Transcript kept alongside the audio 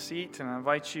seat, and I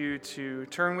invite you to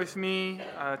turn with me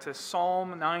to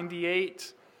Psalm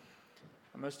 98.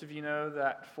 Most of you know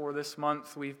that for this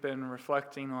month we've been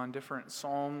reflecting on different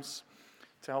psalms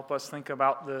to help us think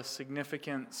about the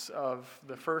significance of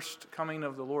the first coming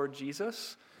of the Lord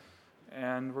Jesus.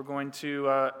 And we're going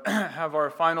to have our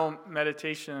final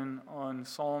meditation on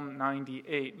Psalm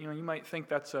 98. You might think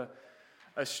that's a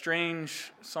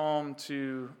strange psalm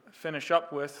to finish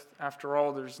up with. After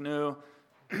all, there's no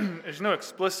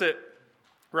explicit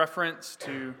reference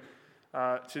to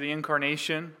the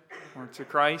incarnation or to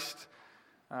Christ.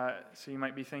 So you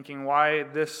might be thinking, why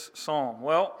this psalm?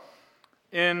 Well,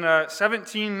 in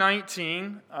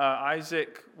 1719,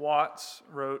 Isaac Watts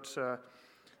wrote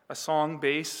a song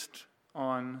based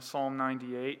on Psalm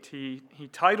 98. He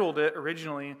titled it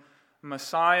originally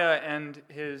Messiah and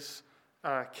His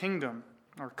Kingdom,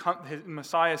 or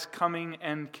Messiah's Coming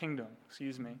and Kingdom,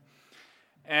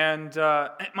 And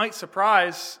it might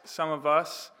surprise some of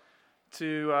us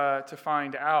to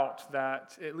find out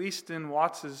that, at least in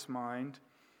Watts's mind,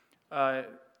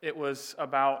 it was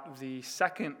about the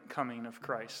second coming of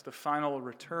Christ, the final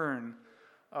return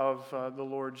of the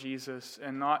Lord Jesus,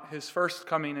 and not his first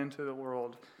coming into the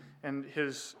world and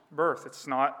his birth. It's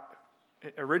not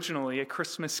originally a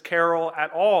Christmas carol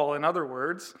at all, in other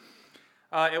words.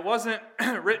 It wasn't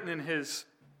written in his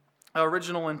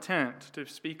original intent to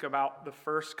speak about the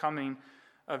first coming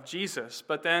of Jesus.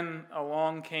 But then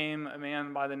along came a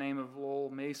man by the name of Lowell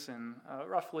Mason,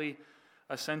 roughly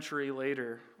a century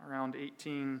later, around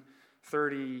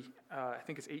 1830, I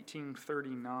think it's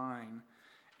 1839.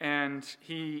 And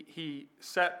he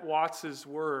set Watts's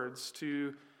words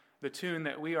to the tune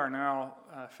that we are now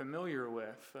familiar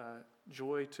with,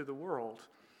 Joy to the World.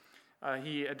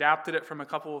 He adapted it from a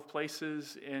couple of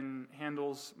places in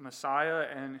Handel's Messiah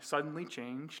and suddenly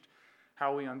changed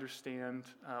how we understand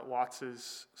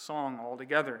Watts's song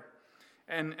altogether.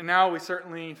 And now we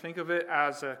certainly think of it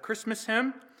as a Christmas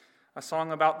hymn, a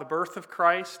song about the birth of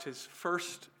Christ, his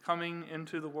first coming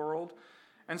into the world.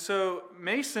 And so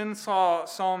Mason saw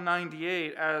Psalm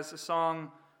 98 as a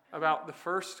song about the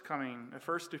first coming, the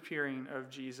first appearing of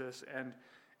Jesus and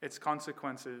its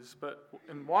consequences. But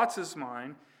in Watts's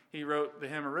mind, he wrote the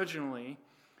hymn originally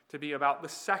to be about the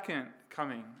second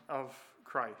coming of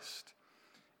Christ.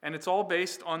 And it's all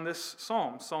based on this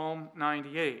psalm, Psalm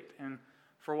 98. And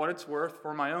for what it's worth,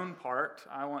 for my own part,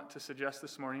 I want to suggest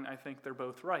this morning, I think they're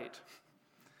both right.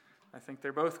 I think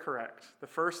they're both correct. The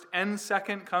first and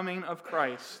second coming of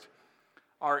Christ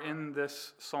are in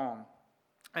this psalm.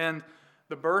 And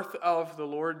the birth of the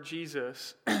Lord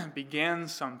Jesus began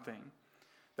something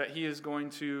that he is going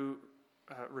to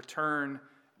return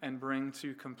and bring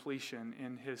to completion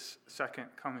in his second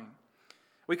coming.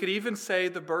 We could even say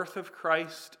the birth of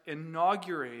Christ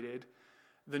inaugurated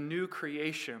the new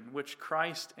creation, which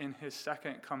Christ in his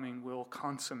second coming will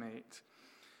consummate.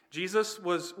 Jesus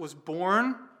was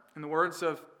born, in the words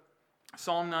of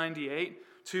Psalm 98,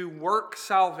 to work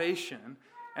salvation,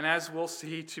 and as we'll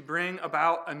see, to bring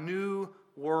about a new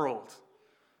world,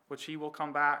 which he will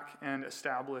come back and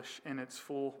establish in its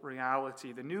full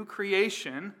reality. The new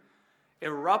creation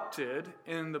erupted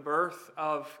in the birth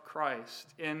of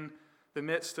Christ, in the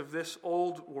midst of this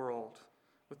old world,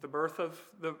 with the birth of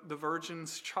the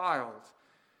Virgin's child.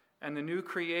 And the new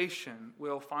creation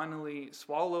will finally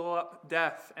swallow up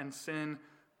death and sin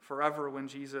forever when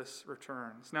Jesus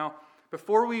returns. Now,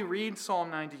 before we read Psalm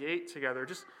 98 together,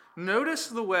 just notice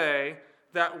the way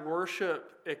that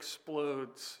worship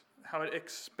explodes, how it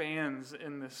expands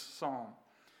in this psalm.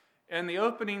 In the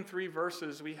opening three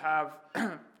verses, we have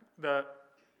the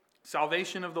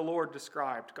salvation of the Lord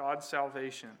described, God's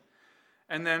salvation.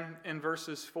 And then in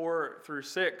verses 4 through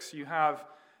 6, you have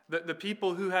the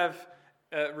people who have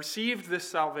received this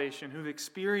salvation, who've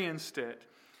experienced it,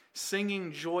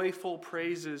 singing joyful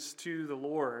praises to the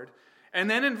Lord. And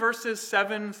then in verses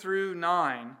 7 through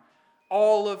 9,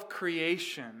 all of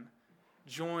creation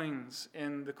joins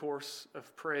in the course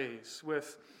of praise,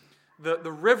 with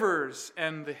the rivers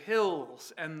and the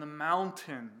hills and the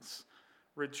mountains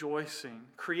rejoicing.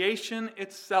 Creation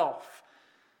itself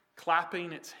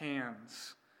clapping its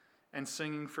hands and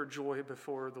singing for joy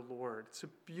before the Lord. It's a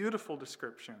beautiful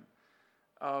description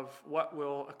of what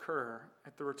will occur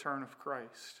at the return of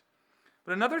Christ.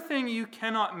 But another thing you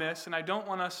cannot miss, and I don't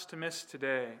want us to miss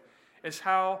today, is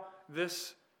how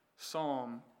this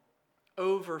psalm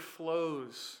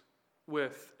overflows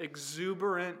with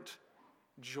exuberant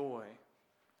joy.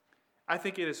 I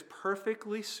think it is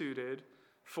perfectly suited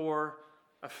for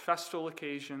a festal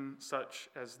occasion such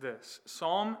as this.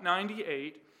 Psalm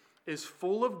 98 is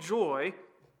full of joy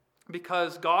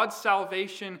because God's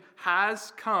salvation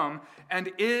has come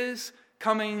and is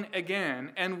coming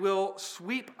again and will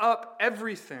sweep up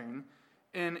everything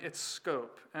in its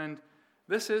scope. And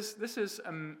this is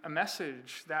a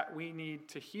message that we need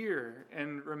to hear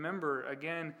and remember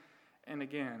again and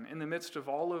again. In the midst of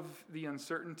all of the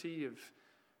uncertainty of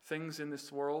things in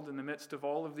this world, in the midst of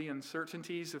all of the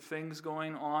uncertainties of things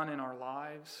going on in our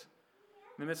lives,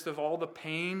 in the midst of all the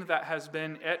pain that has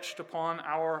been etched upon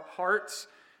our hearts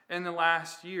in the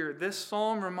last year, this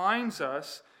psalm reminds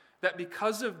us that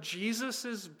because of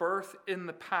Jesus' birth in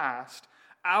the past,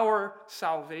 our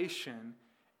salvation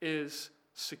is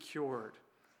secured.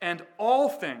 And all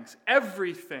things,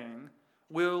 everything,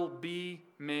 will be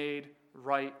made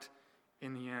right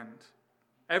in the end.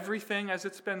 Everything, as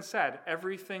it's been said,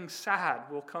 everything sad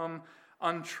will come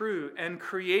untrue. And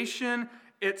creation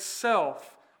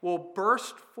itself will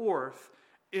burst forth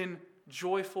in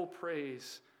joyful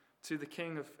praise to the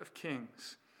King of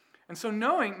Kings. And so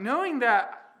knowing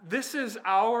that this is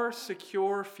our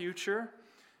secure future,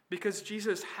 because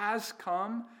Jesus has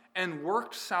come and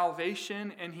worked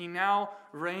salvation, and he now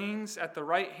reigns at the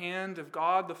right hand of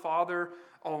God the Father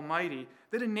Almighty,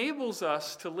 that enables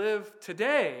us to live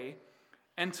today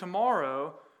and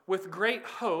tomorrow with great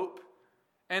hope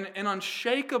and an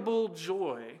unshakable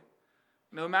joy,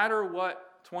 no matter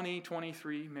what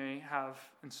 2023 may have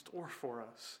in store for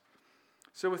us.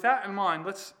 So with that in mind,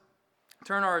 let's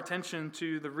turn our attention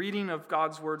to the reading of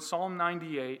God's Word, Psalm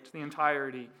 98, the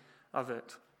entirety of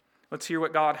it. Let's hear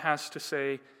what God has to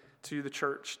say to the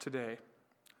church today.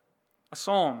 A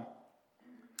psalm.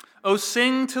 "O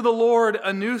sing to the Lord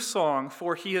a new song,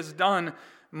 for he has done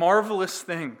marvelous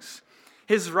things.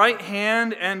 His right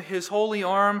hand and his holy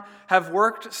arm have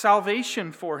worked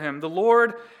salvation for him. The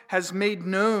Lord has made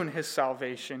known his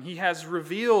salvation. He has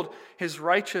revealed his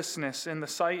righteousness in the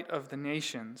sight of the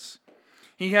nations.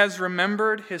 He has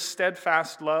remembered his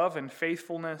steadfast love and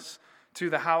faithfulness to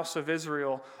the house of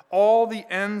Israel. All the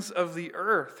ends of the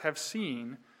earth have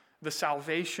seen the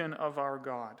salvation of our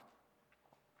God.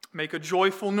 Make a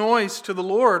joyful noise to the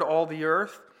Lord, all the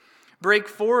earth. Break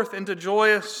forth into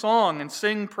joyous song and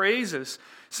sing praises.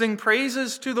 Sing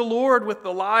praises to the Lord with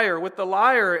the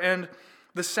lyre and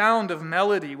the sound of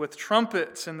melody, with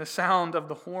trumpets and the sound of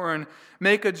the horn.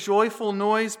 Make a joyful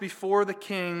noise before the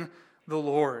King, the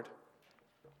Lord.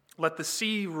 Let the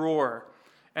sea roar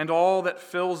and all that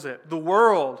fills it, the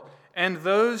world and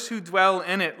those who dwell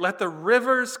in it. Let the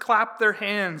rivers clap their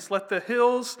hands. Let the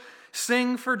hills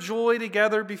sing for joy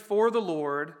together before the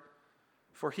Lord,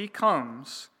 for he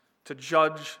comes to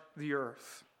judge the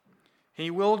earth. He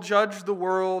will judge the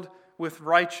world with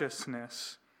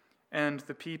righteousness and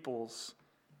the peoples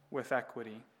with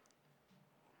equity."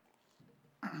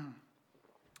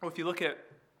 Well, if you look at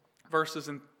verses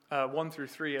 1 through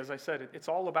 3, as I said, it's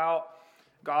all about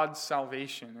God's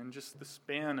salvation. And just the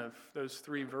span of those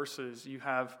 3 verses, you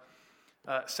have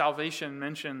salvation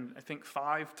mentioned, I think,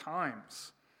 5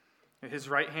 times. His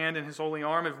right hand and his holy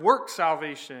arm have worked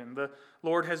salvation. The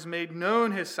Lord has made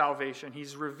known his salvation.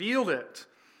 He's revealed it.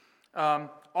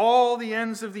 All the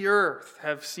ends of the earth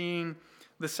have seen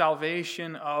the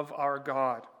salvation of our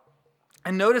God.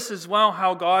 And notice as well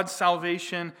how God's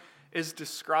salvation is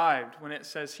described when it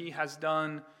says he has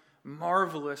done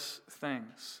marvelous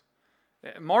things.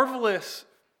 Marvelous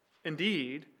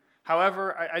indeed.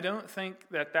 However, I don't think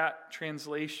that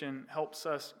translation helps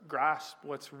us grasp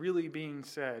what's really being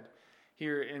said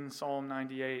here in Psalm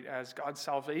 98 as God's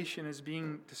salvation is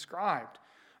being described.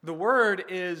 The word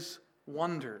is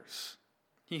wonders.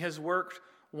 He has worked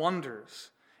wonders.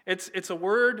 It's a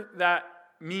word that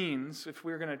means, if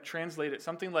we're going to translate it,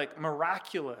 something like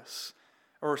miraculous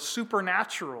or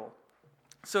supernatural.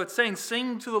 So it's saying,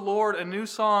 sing to the Lord a new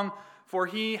song, for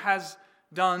he has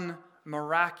done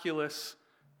miraculous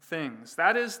things.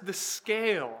 That is the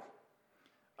scale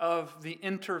of the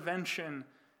intervention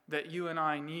that you and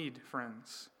I need,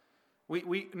 friends.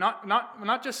 We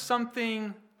not just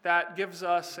something that gives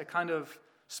us a kind of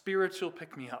spiritual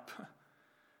pick-me-up.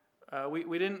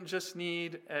 We didn't just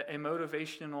need a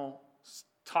motivational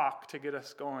talk to get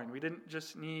us going. We didn't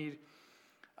just need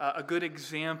a good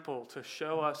example to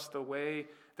show us the way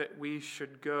that we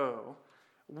should go.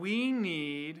 We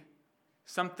need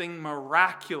something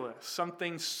miraculous,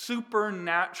 something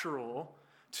supernatural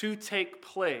to take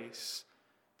place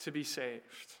to be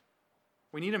saved.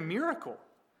 We need a miracle.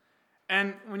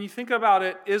 And when you think about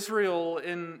it, Israel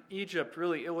in Egypt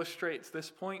really illustrates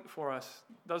this point for us,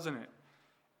 doesn't it?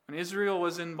 When Israel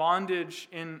was in bondage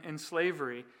in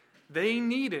slavery, they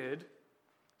needed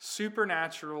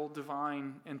supernatural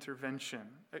divine intervention.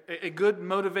 A good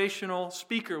motivational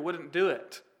speaker wouldn't do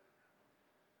it.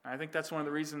 I think that's one of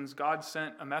the reasons God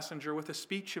sent a messenger with a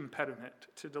speech impediment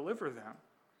to deliver them.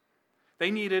 They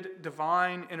needed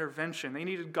divine intervention. They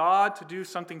needed God to do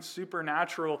something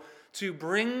supernatural to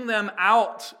bring them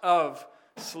out of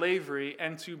slavery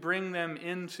and to bring them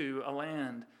into a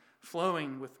land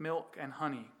flowing with milk and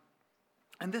honey.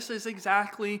 And this is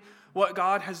exactly what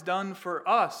God has done for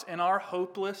us in our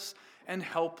hopeless and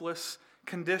helpless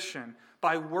condition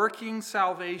by working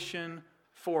salvation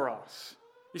for us.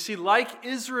 You see, like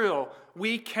Israel,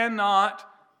 we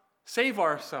cannot save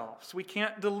ourselves. We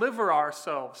can't deliver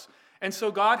ourselves. And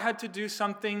so God had to do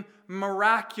something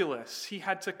miraculous. He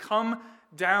had to come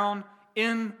down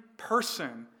in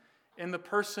person, in the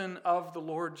person of the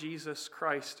Lord Jesus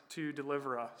Christ, to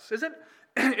deliver us.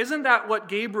 Isn't that what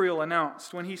Gabriel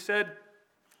announced when he said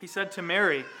to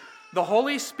Mary, "The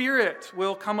Holy Spirit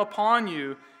will come upon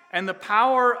you, and the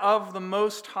power of the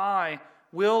Most High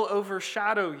will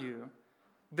overshadow you.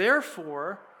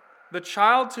 Therefore, the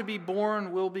child to be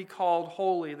born will be called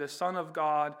Holy, the Son of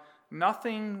God.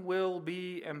 Nothing will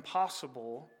be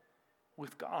impossible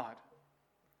with God."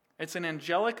 It's an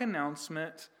angelic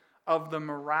announcement of the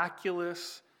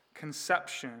miraculous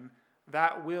conception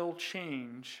that will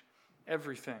change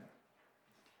everything.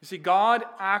 You see, God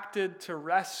acted to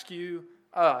rescue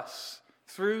us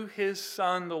through his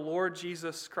Son, the Lord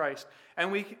Jesus Christ.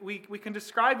 And we can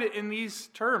describe it in these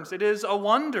terms. It is a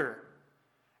wonder.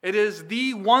 It is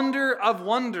the wonder of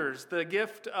wonders, the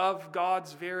gift of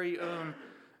God's very own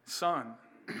Son.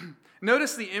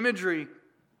 Notice the imagery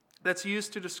that's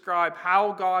used to describe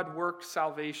how God worked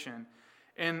salvation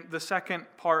in the second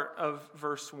part of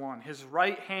verse 1. His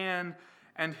right hand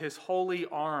and his holy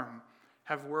arm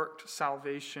have worked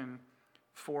salvation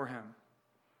for him.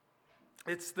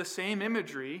 It's the same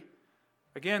imagery,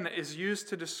 again, that is used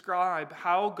to describe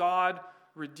how God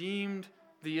redeemed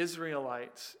the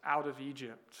Israelites out of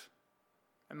Egypt.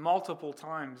 And multiple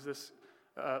times this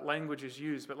language is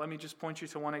used, but let me just point you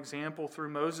to one example. Through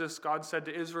Moses, God said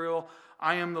to Israel,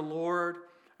 "I am the Lord,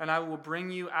 and I will bring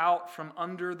you out from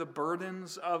under the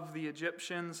burdens of the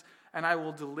Egyptians, and I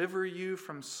will deliver you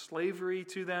from slavery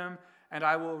to them, and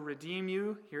I will redeem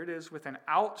you," here it is, "with an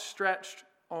outstretched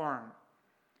arm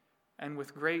and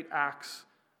with great acts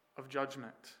of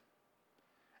judgment."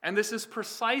 And this is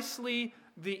precisely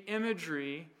the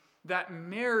imagery that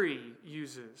Mary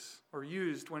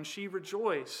used when she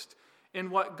rejoiced in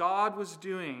what God was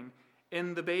doing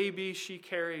in the baby she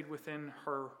carried within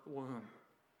her womb.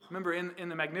 Remember, in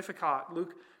the Magnificat,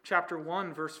 Luke chapter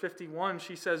 1, verse 51,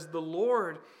 she says, "The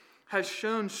Lord has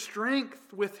shown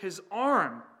strength with his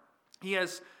arm. He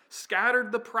has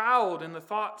scattered the proud in the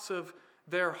thoughts of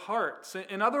their hearts."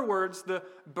 In other words, the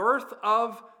birth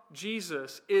of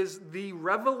Jesus is the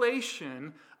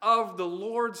revelation of the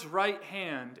Lord's right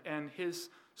hand and his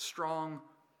strong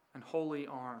and holy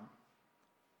arm.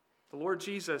 The Lord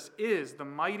Jesus is the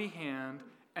mighty hand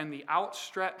and the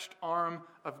outstretched arm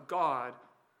of God,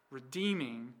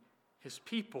 redeeming his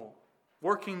people,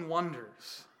 working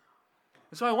wonders.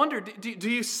 And so I wonder, do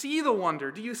you see the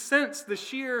wonder? Do you sense the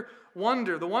sheer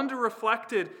wonder, the wonder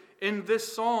reflected in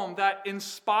this psalm that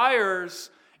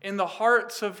inspires in the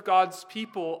hearts of God's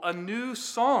people a new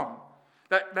song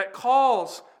that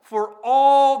calls for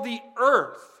all the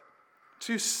earth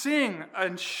to sing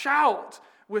and shout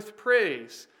with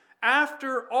praise?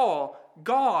 After all,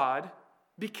 God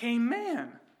became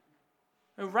man.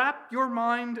 And wrap your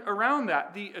mind around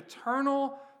that. The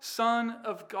eternal Son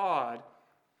of God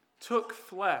took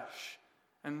flesh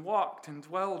and walked and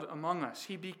dwelled among us.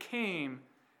 He became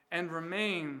and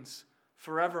remains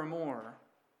forevermore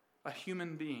a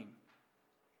human being.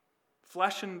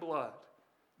 Flesh and blood,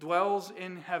 dwells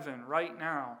in heaven right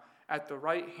now at the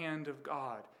right hand of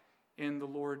God in the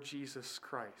Lord Jesus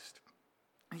Christ.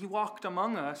 He walked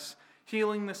among us,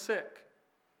 healing the sick,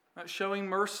 showing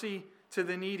mercy to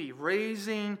the needy,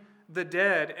 raising the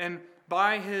dead, and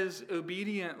by his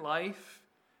obedient life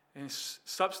and his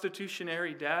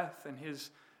substitutionary death and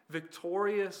his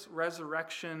victorious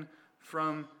resurrection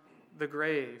from the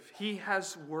grave, he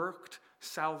has worked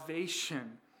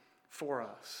salvation for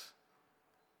us.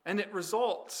 And it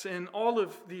results in all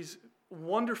of these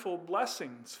wonderful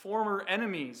blessings. Former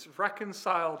enemies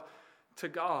reconciled to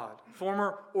God.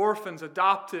 Former orphans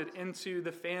adopted into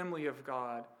the family of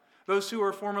God. Those who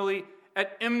were formerly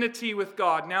at enmity with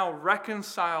God, now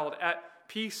reconciled at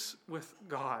peace with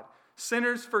God.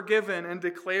 Sinners forgiven and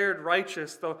declared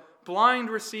righteous. The blind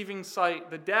receiving sight.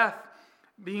 The deaf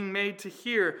being made to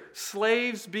hear.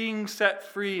 Slaves being set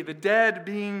free. The dead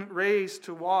being raised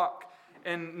to walk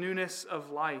in newness of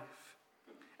life.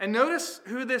 And notice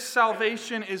who this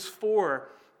salvation is for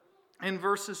in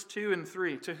verses 2 and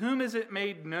 3. To whom is it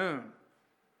made known?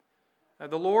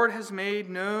 The Lord has made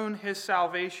known his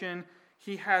salvation.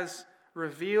 He has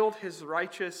revealed his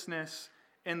righteousness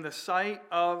in the sight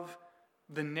of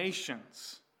the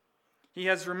nations. He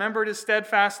has remembered his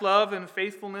steadfast love and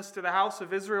faithfulness to the house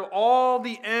of Israel. All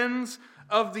the ends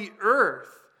of the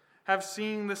earth have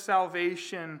seen the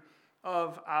salvation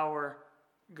of our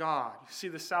God. You see,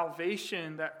 the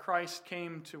salvation that Christ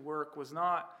came to work was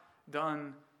not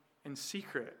done in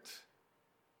secret.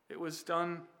 It was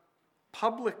done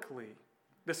publicly.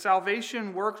 The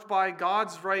salvation worked by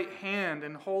God's right hand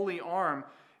and holy arm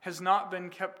has not been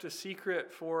kept a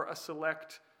secret for a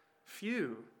select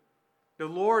few.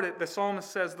 The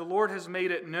psalmist says, the Lord has made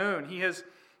it known. He has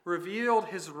revealed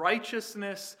his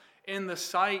righteousness in the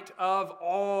sight of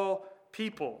all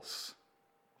peoples.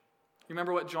 You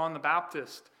remember what John the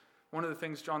Baptist, one of the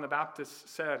things John the Baptist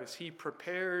said is he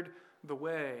prepared the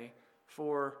way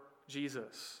for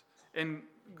Jesus. In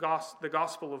the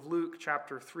Gospel of Luke,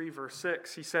 chapter 3, verse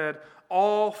 6, he said,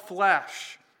 all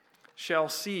flesh shall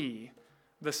see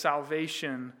the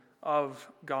salvation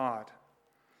of God.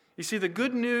 You see, the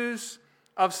good news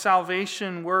of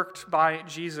salvation worked by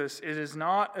Jesus, it is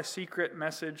not a secret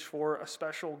message for a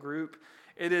special group.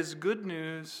 It is good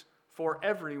news for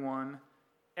everyone,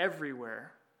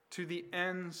 everywhere, to the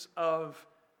ends of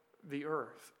the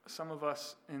earth. Some of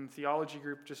us in theology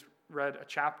group just read a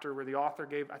chapter where the author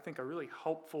gave, I think, a really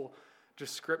helpful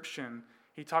description.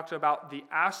 He talked about the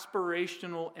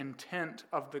aspirational intent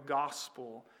of the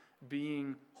gospel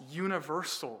being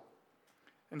universal.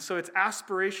 And so its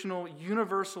aspirational,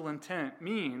 universal intent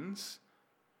means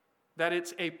that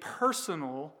it's a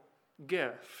personal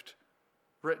gift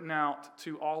written out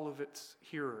to all of its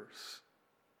hearers.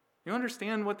 You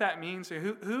understand what that means?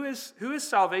 Who is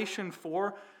salvation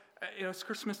for? It's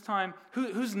Christmas time.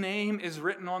 Whose name is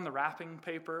written on the wrapping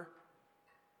paper?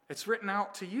 It's written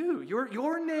out to you.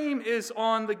 Your name is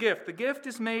on the gift. The gift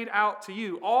is made out to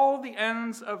you. All the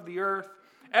ends of the earth,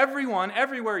 everyone,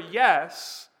 everywhere,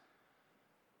 yes.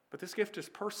 But this gift is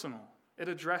personal. It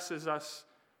addresses us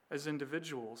as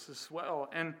individuals as well.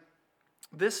 And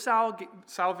this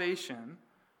salvation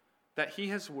that he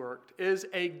has worked is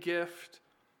a gift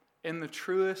in the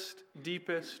truest,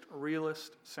 deepest,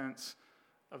 realest sense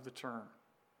of the term.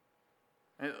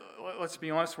 And let's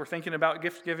be honest, we're thinking about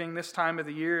gift giving this time of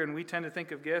the year, and we tend to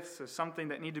think of gifts as something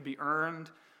that need to be earned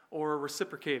or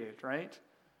reciprocated, right?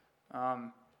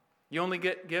 You only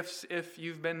get gifts if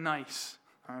you've been nice.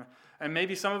 And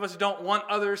maybe some of us don't want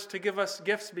others to give us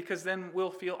gifts because then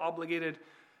we'll feel obligated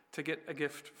to get a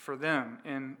gift for them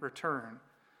in return.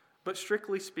 But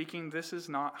strictly speaking, this is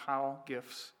not how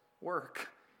gifts work.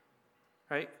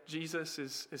 Right? Jesus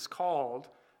is called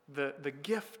the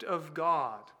gift of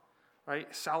God.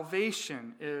 Right?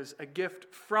 Salvation is a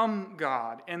gift from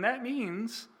God. And that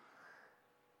means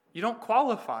you don't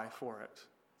qualify for it.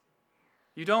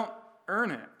 You don't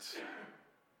earn it.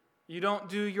 You don't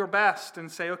do your best and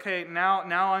say, okay, now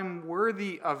I'm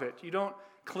worthy of it. You don't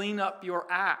clean up your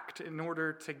act in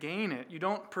order to gain it. You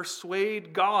don't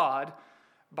persuade God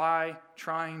by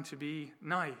trying to be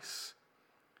nice.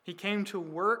 He came to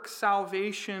work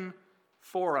salvation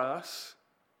for us.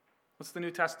 What's the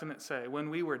New Testament say? When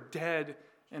we were dead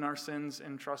in our sins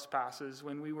and trespasses,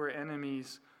 when we were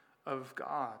enemies of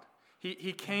God.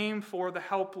 He came for the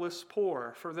helpless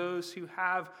poor, for those who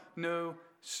have no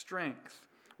strength.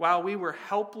 While we were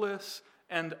helpless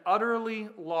and utterly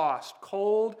lost,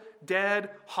 cold,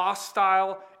 dead,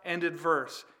 hostile, and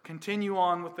adverse. Continue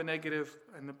on with the negative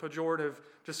and the pejorative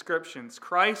descriptions.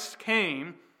 Christ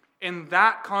came in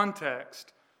that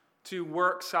context to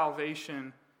work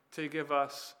salvation, to give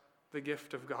us the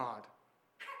gift of God.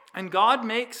 And God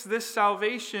makes this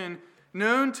salvation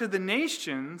known to the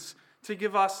nations to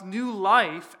give us new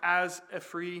life as a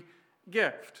free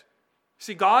gift.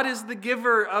 See, God is the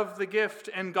giver of the gift,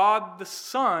 and God the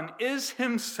Son is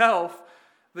himself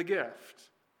the gift.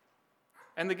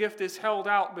 And the gift is held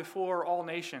out before all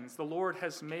nations. The Lord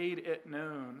has made it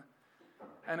known.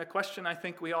 And a question I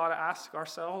think we ought to ask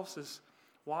ourselves is,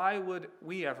 why would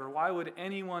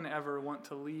anyone ever want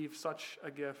to leave such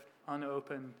a gift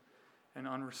unopened and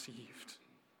unreceived?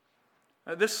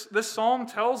 This psalm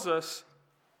tells us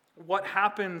what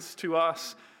happens to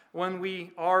us when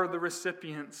we are the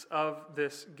recipients of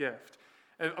this gift.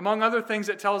 Among other things,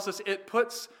 it tells us it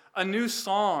puts a new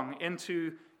song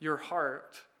into your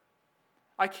heart.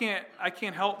 I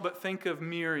can't help but think of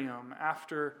Miriam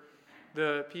after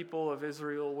the people of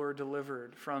Israel were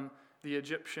delivered from the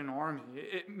Egyptian army.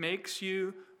 It makes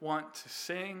you want to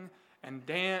sing and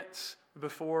dance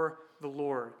before the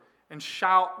Lord and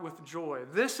shout with joy.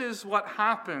 This is what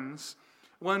happens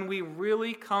when we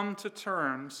really come to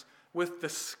terms with the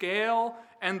scale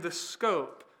and the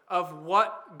scope of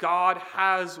what God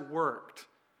has worked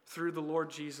through the Lord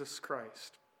Jesus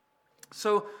Christ.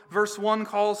 So verse 1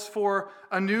 calls for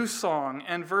a new song,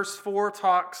 and verse 4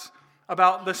 talks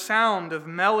about the sound of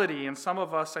melody. And some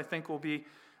of us, I think, will be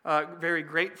very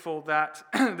grateful that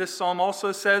this psalm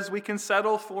also says we can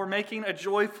settle for making a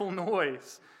joyful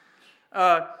noise.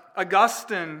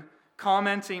 Augustine,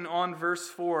 commenting on verse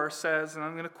 4, says, and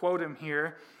I'm going to quote him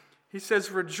here, he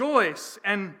says, "Rejoice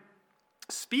and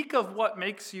speak of what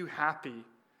makes you happy.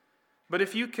 But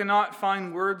if you cannot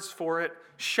find words for it,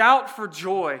 shout for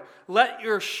joy. Let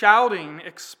your shouting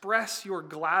express your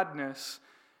gladness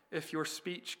if your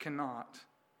speech cannot.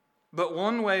 But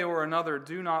one way or another,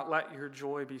 do not let your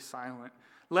joy be silent.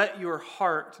 Let your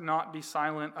heart not be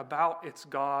silent about its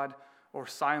God or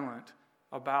silent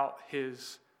about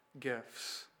his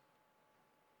gifts."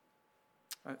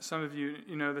 Some of you,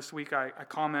 this week I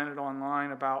commented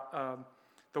online about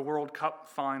the World Cup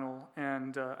final,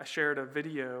 and I shared a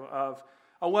video of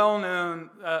a well-known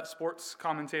sports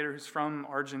commentator who's from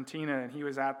Argentina, and he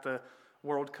was at the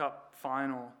World Cup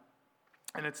final.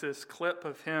 And it's this clip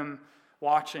of him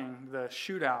watching the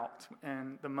shootout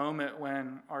and the moment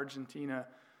when Argentina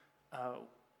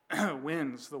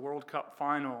wins the World Cup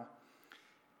final.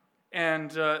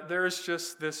 And there's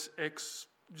just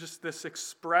this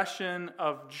expression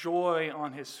of joy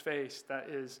on his face that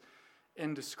is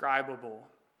indescribable.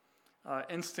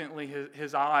 Instantly,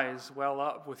 his eyes well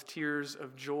up with tears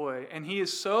of joy. And he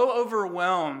is so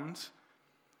overwhelmed,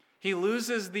 he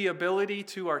loses the ability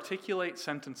to articulate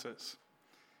sentences.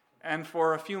 And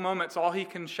for a few moments, all he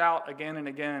can shout again and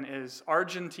again is,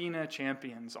 "Argentina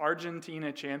champions,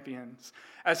 Argentina champions,"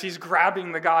 as he's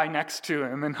grabbing the guy next to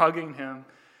him and hugging him.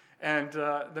 And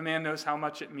the man knows how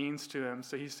much it means to him,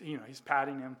 so he's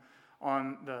patting him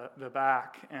on the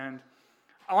back. And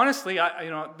honestly,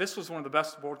 this was one of the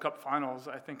best World Cup finals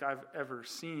I think I've ever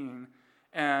seen.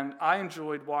 And I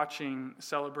enjoyed watching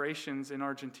celebrations in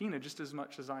Argentina just as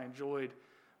much as I enjoyed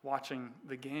watching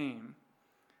the game.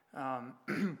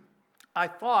 I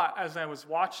thought as I was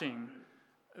watching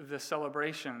the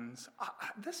celebrations,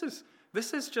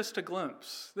 this is just a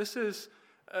glimpse. This is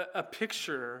a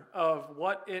picture of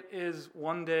what it is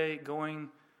one day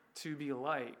going to be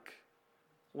like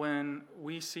when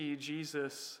we see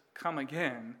Jesus come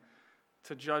again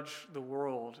to judge the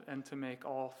world and to make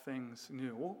all things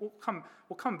new.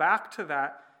 We'll come back to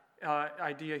that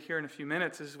idea here in a few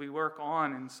minutes as we work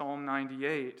on in Psalm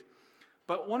 98.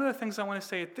 But one of the things I want to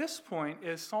say at this point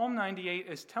is Psalm 98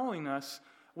 is telling us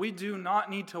we do not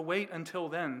need to wait until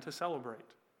then to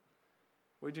celebrate.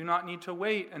 We do not need to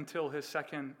wait until his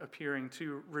second appearing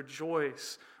to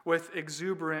rejoice with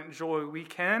exuberant joy. We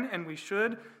can and we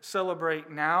should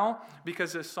celebrate now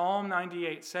because as Psalm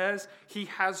 98 says, he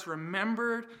has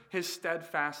remembered his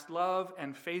steadfast love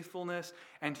and faithfulness,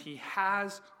 and he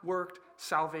has worked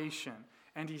salvation,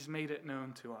 and he's made it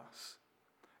known to us.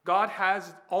 God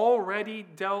has already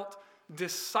dealt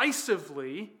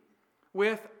decisively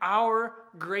with our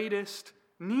greatest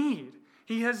need.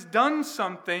 He has done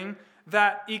something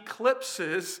that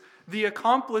eclipses the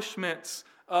accomplishments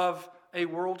of a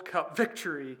World Cup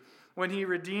victory when he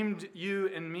redeemed you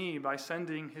and me by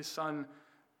sending his son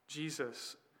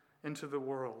Jesus into the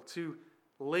world to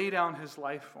lay down his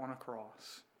life on a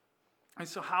cross. And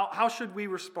so how should we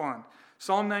respond?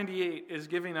 Psalm 98 is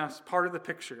giving us part of the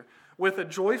picture. With a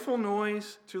joyful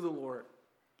noise to the Lord,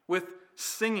 with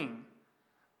singing.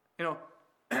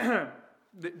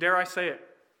 Dare I say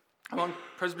it, among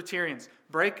Presbyterians,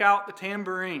 break out the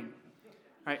tambourine,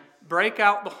 right? Break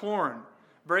out the horn,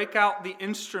 break out the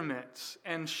instruments,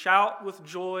 and shout with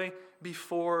joy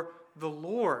before the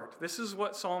Lord. This is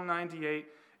what Psalm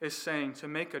 98 is saying, to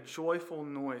make a joyful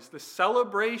noise. The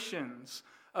celebrations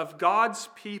of God's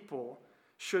people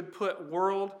should put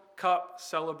World Cup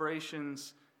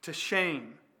celebrations to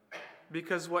shame,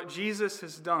 because what Jesus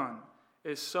has done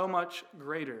is so much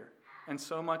greater and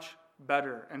so much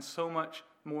better and so much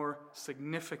more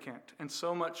significant and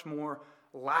so much more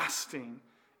lasting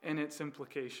in its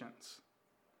implications.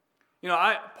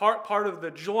 Part of the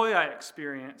joy I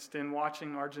experienced in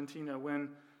watching Argentina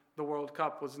win the World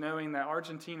Cup was knowing that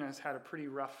Argentina has had a pretty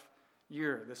rough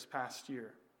year this past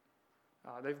year.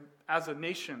 They've, as a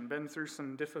nation, been through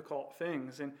some difficult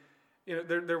things, and it's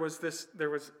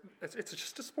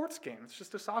just a sports game. It's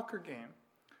just a soccer game.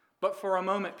 But for a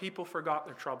moment, people forgot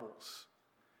their troubles.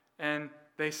 And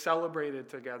they celebrated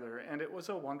together. And it was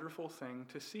a wonderful thing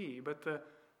to see. But the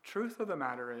truth of the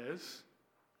matter is,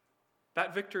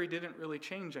 that victory didn't really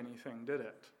change anything, did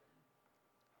it?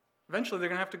 Eventually, they're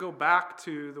going to have to go back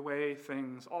to the way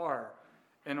things are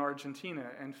in Argentina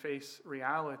and face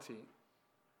reality.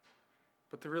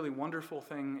 But the really wonderful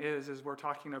thing is we're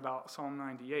talking about Psalm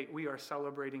 98. We are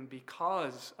celebrating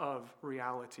because of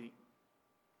reality.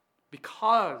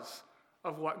 Because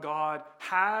of what God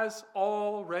has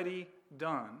already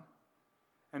done.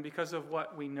 And because of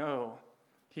what we know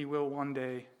he will one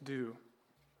day do.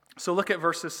 So look at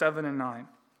verses 7 and 9.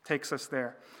 Takes us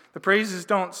there. The praises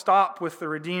don't stop with the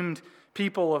redeemed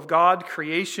people of God.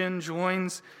 Creation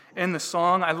joins in the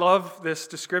song. I love this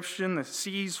description. The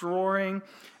seas roaring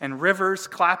and rivers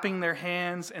clapping their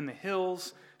hands and the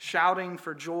hills shouting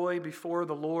for joy before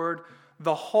the Lord.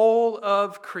 The whole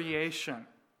of creation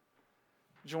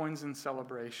joins in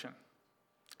celebration.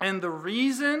 And the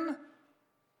reason,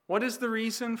 what is the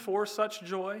reason for such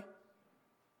joy?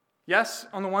 Yes,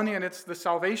 on the one hand, it's the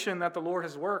salvation that the Lord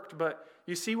has worked, but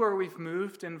you see where we've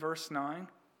moved in verse 9?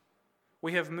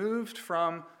 We have moved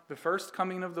from the first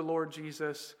coming of the Lord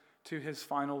Jesus to his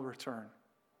final return.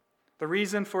 The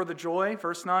reason for the joy,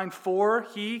 verse 9, for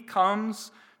he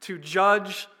comes to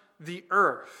judge the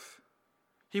earth.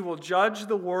 He will judge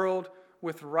the world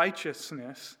with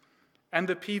righteousness and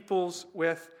the peoples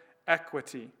with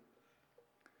equity.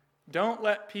 Don't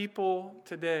let people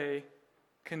today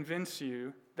convince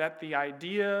you that the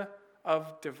idea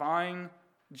of divine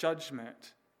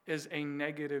judgment is a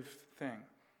negative thing.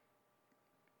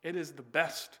 It is the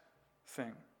best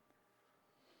thing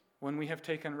when we have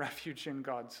taken refuge in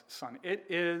God's Son. It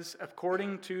is,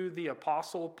 according to the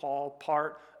Apostle Paul,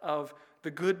 part of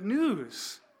the good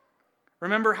news.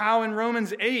 Remember how in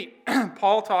Romans 8,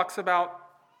 Paul talks about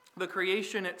the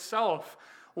creation itself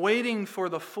waiting for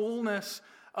the fullness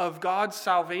of God's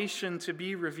salvation to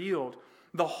be revealed.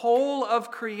 The whole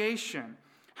of creation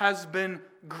has been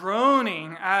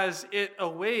groaning as it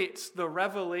awaits the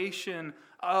revelation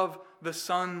of the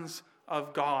sons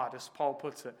of God, as Paul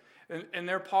puts it. And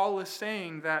there Paul is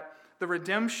saying that the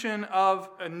redemption of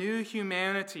a new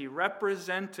humanity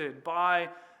represented by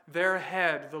their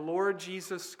head, the Lord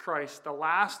Jesus Christ, the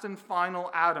last and final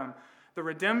Adam, the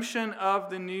redemption of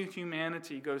the new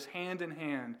humanity goes hand in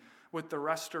hand with the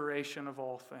restoration of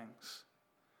all things.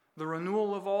 The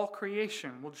renewal of all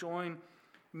creation will join,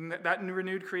 that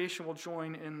renewed creation will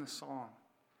join in the song.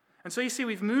 And so you see,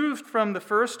 we've moved from the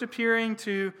first appearing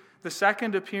to the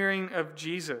second appearing of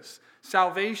Jesus.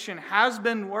 Salvation has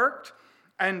been worked,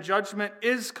 and judgment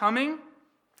is coming.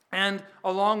 And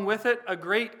along with it, a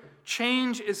great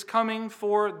change is coming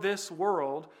for this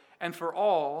world and for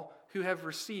all who have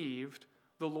received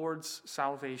the Lord's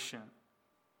salvation.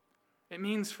 It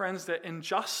means, friends, that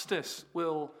injustice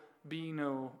will be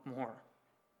no more.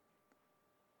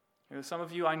 Some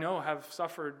of you I know have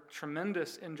suffered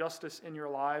tremendous injustice in your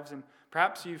lives, and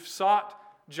perhaps you've sought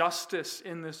justice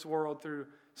in this world through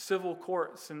civil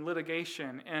courts and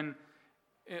litigation, and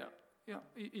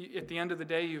at the end of the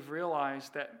day you've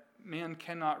realized that man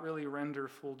cannot really render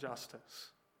full justice.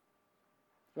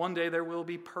 One day there will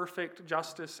be perfect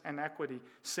justice and equity.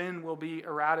 Sin will be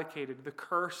eradicated. The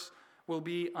curse will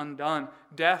be undone.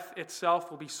 Death itself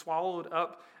will be swallowed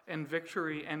up in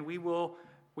victory, and we will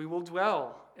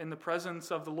dwell in the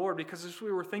presence of the Lord. Because as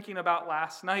we were thinking about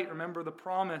last night, remember the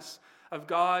promise of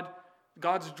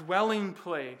God's dwelling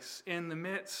place in the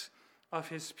midst of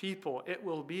his people. It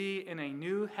will be in a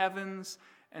new heavens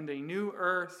and a new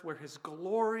earth where his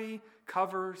glory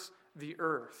covers the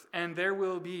earth. And there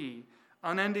will be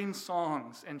unending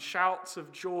songs and shouts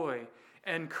of joy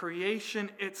and creation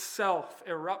itself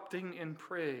erupting in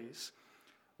praise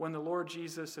when the Lord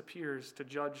Jesus appears to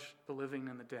judge the living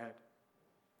and the dead.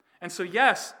 And so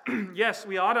yes,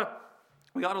 we ought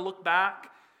to look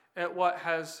back at what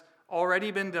has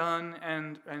already been done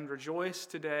and rejoice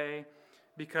today,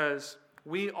 because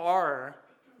we are,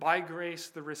 by grace,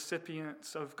 the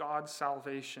recipients of God's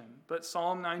salvation. But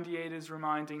Psalm 98 is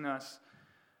reminding us,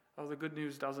 the good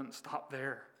news doesn't stop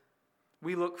there.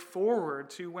 We look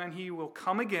forward to when he will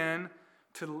come again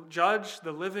to judge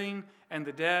the living and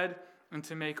the dead and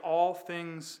to make all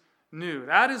things new.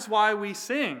 That is why we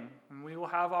sing, and we will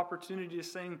have opportunity to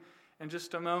sing in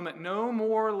just a moment. No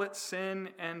more let sin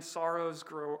and sorrows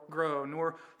grow,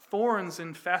 nor thorns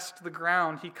infest the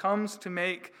ground. He comes to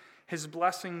make his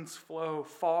blessings flow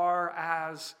far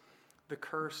as the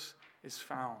curse is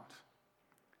found.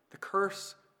 The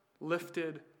curse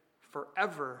lifted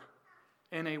forever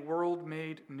in a world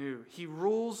made new. He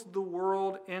rules the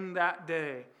world in that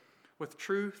day with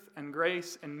truth and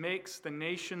grace and makes the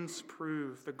nations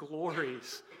prove the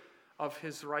glories of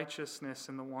his righteousness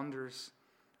and the wonders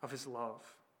of his love.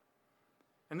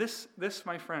 And this,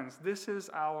 my friends, this is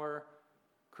our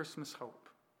Christmas hope.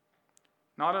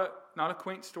 Not a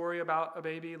quaint story about a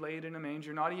baby laid in a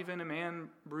manger, not even a man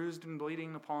bruised and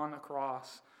bleeding upon a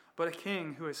cross, but a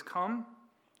king who has come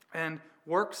and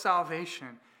worked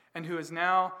salvation, and who is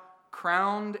now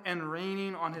crowned and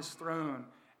reigning on his throne,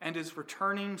 and is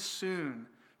returning soon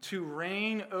to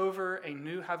reign over a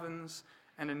new heavens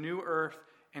and a new earth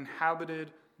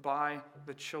inhabited by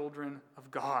the children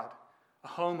of God, a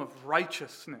home of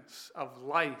righteousness, of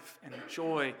life and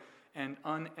joy and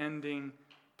unending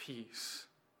peace.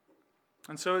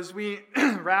 And so as we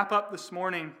wrap up this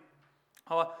morning,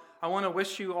 I want to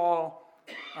wish you all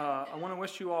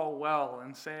well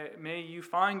and say, may you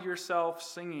find yourself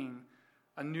singing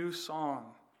a new song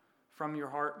from your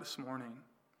heart this morning,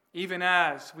 even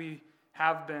as we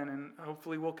have been and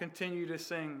hopefully will continue to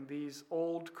sing these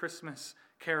old Christmas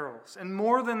carols. And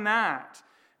more than that,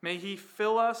 may he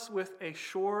fill us with a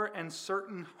sure and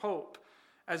certain hope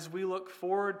as we look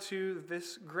forward to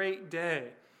this great day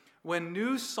when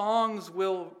new songs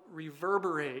will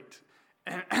reverberate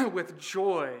with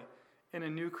joy in a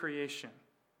new creation.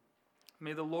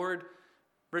 May the Lord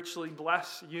richly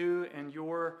bless you and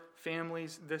your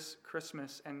families this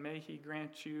Christmas, and may he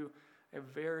grant you a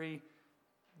very,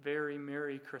 very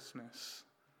Merry Christmas.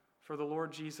 For the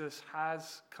Lord Jesus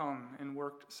has come and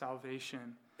worked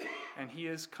salvation, and he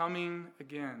is coming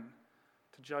again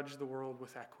to judge the world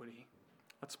with equity.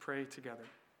 Let's pray together.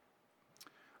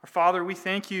 Our Father, we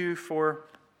thank you for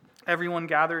everyone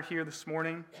gathered here this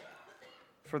morning,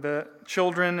 for the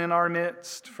children in our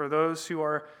midst, for those who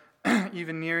are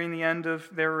even nearing the end of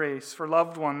their race, for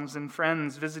loved ones and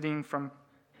friends visiting from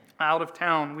out of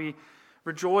town. We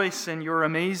rejoice in your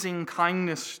amazing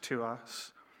kindness to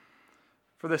us,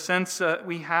 for the sense that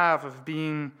we have of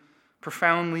being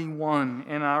profoundly one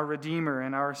in our Redeemer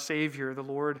and our Savior, the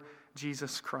Lord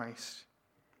Jesus Christ.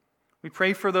 We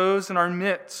pray for those in our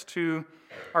midst who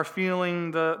are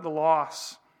feeling the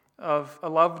loss of a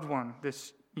loved one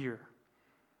this year.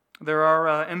 There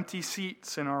are empty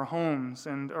seats in our homes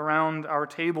and around our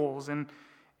tables and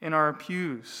in our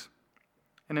pews.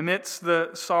 And amidst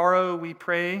the sorrow, we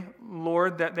pray,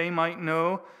 Lord, that they might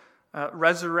know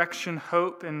resurrection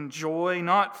hope and joy,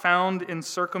 not found in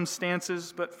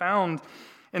circumstances, but found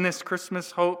in this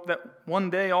Christmas hope that one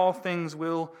day all things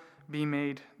will be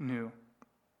made new.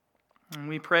 And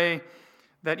we pray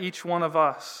that each one of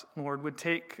us, Lord, would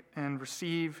take and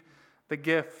receive the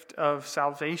gift of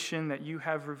salvation that you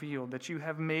have revealed, that you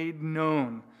have made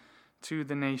known to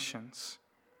the nations.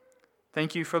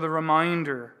 Thank you for the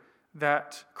reminder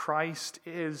that Christ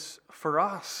is for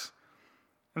us.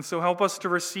 And so help us to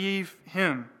receive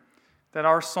him, that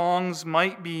our songs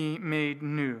might be made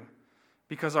new,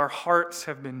 because our hearts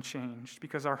have been changed,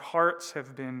 because our hearts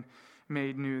have been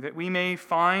made new, that we may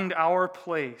find our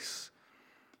place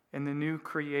in the new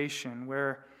creation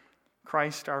where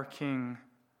Christ our King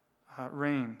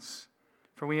reigns.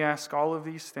 For we ask all of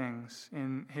these things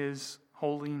in his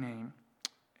holy name.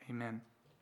 Amen.